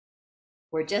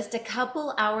We're just a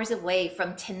couple hours away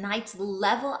from tonight's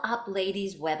Level Up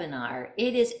Ladies webinar.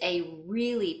 It is a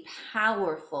really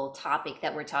powerful topic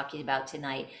that we're talking about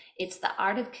tonight. It's the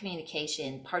art of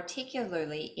communication,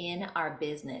 particularly in our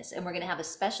business. And we're going to have a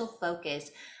special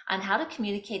focus on how to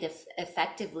communicate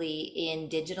effectively in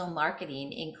digital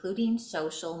marketing, including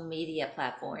social media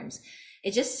platforms.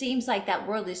 It just seems like that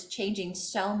world is changing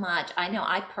so much. I know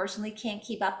I personally can't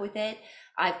keep up with it.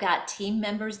 I've got team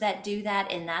members that do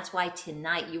that, and that's why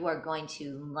tonight you are going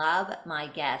to love my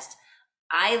guest.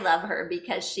 I love her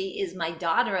because she is my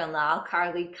daughter-in-law,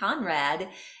 Carly Conrad,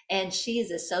 and she is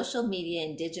a social media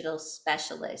and digital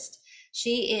specialist.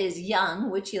 She is young,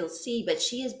 which you'll see, but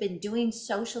she has been doing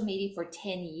social media for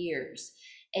 10 years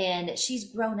and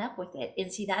she's grown up with it. And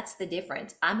see, that's the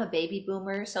difference. I'm a baby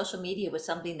boomer. Social media was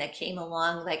something that came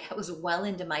along like I was well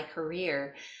into my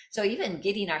career. So even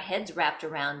getting our heads wrapped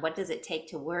around what does it take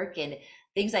to work and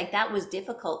things like that was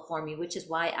difficult for me, which is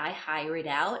why I hire it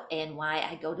out and why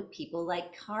I go to people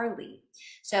like Carly.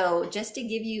 So just to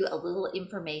give you a little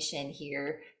information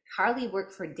here, Carly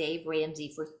worked for Dave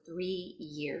Ramsey for 3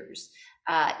 years.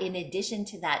 In addition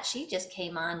to that, she just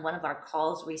came on one of our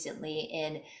calls recently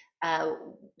and uh,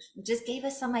 just gave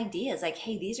us some ideas like,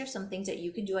 hey, these are some things that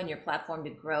you can do on your platform to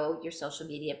grow your social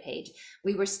media page.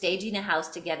 We were staging a house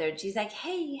together and she's like,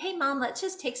 hey, mom, let's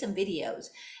just take some videos.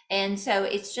 And so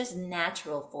it's just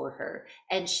natural for her.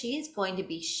 And she is going to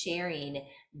be sharing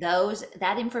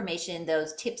that information,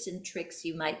 those tips and tricks,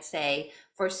 you might say,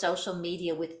 for social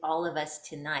media with all of us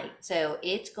tonight. So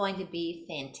it's going to be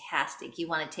fantastic. You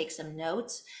want to take some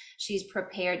notes. She's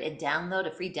prepared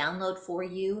a free download for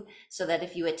you so that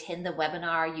if you attend the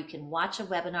webinar, you can watch a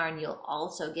webinar and you'll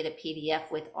also get a PDF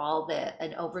with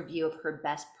an overview of her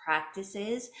best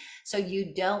practices. So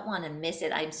you don't want to miss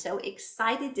it. I'm so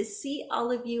excited to see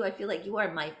all of you. I feel like you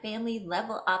are my family.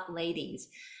 Level Up Ladies.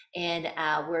 And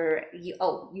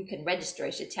you can register. I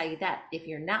should tell you that. If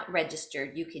you're not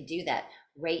registered, you can do that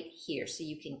right here. So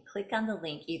you can click on the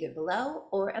link either below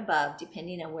or above,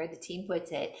 depending on where the team puts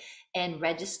it, and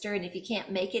register. And if you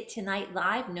can't make it tonight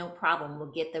live, no problem.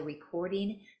 We'll get the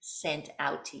recording sent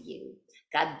out to you.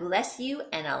 God bless you,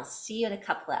 and I'll see you in a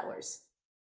couple hours.